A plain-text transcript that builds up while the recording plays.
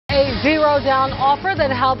Throwdown offer that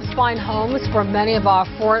helps find homes for many of our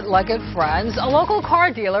four-legged friends. A local car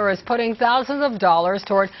dealer is putting thousands of dollars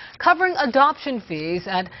toward covering adoption fees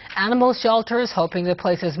at animal shelters, hoping to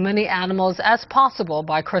place as many animals as possible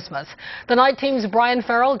by Christmas. The Night Team's Brian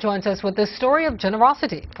Farrell joins us with this story of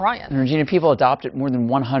generosity. Brian. And Regina, people adopted more than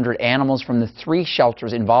 100 animals from the 3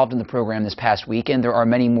 shelters involved in the program this past weekend. There are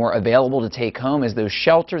many more available to take home as those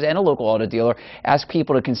shelters and a local auto dealer ask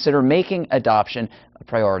people to consider making adoption a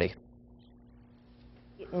priority.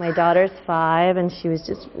 My daughter's 5 and she was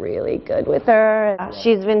just really good with her.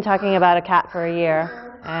 She's been talking about a cat for a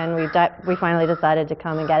year and we finally decided to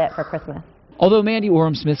come and get it for Christmas. Although Mandy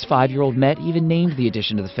Orem-Smith's 5-year-old Met even named the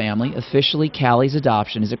addition to the family, officially Callie's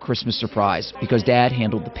adoption is a Christmas surprise. Because Dad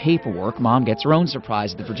handled the paperwork, Mom gets her own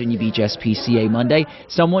surprise at the Virginia Beach SPCA Monday.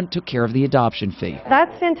 Someone took care of the adoption fee.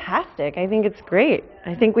 That's fantastic. I think it's great.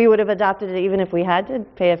 I think we would have adopted it even if we had to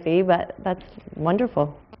pay a fee, but that's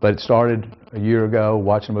wonderful. But it started a year ago,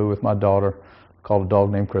 watching a movie with my daughter called A Dog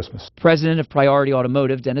Named Christmas. President of Priority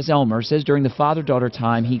Automotive, Dennis Ellmer, says during the father-daughter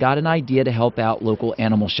time, he got an idea to help out local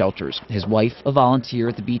animal shelters. His wife, a volunteer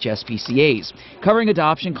at the Beach SPCAs. Covering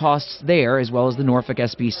adoption costs there, as well as the Norfolk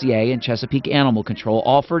SPCA and Chesapeake Animal Control,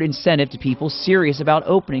 offered incentive to people serious about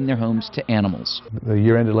opening their homes to animals. The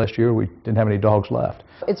year ended last year, we didn't have any dogs left.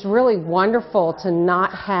 It's really wonderful to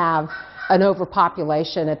not have an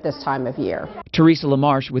overpopulation at this time of year. Teresa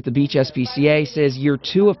LaMarche with the Beach SPCA says year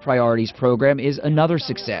 2 of Priority's program is another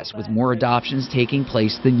success, with more adoptions taking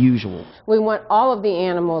place than usual. We want all of the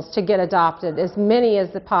animals to get adopted, as many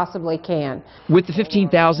as they possibly can. With the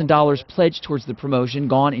 $15,000 pledged towards the promotion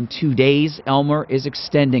gone in 2 days, Ellmer is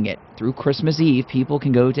extending it. Through Christmas Eve, people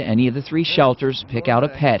can go to any of the 3 shelters, pick out a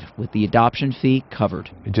pet with the adoption fee covered.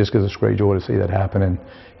 It just gives us great joy to see that happen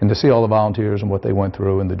and to see all the volunteers and what they went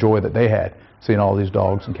through and the joy that they had seeing all these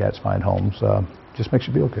dogs and cats find homes. Just makes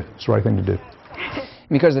you feel good. It's the right thing to do.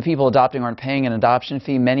 Because the people adopting aren't paying an adoption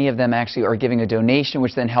fee, many of them actually are giving a donation,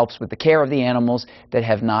 which then helps with the care of the animals that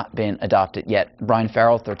have not been adopted yet. Brian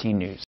Farrell, 13 News.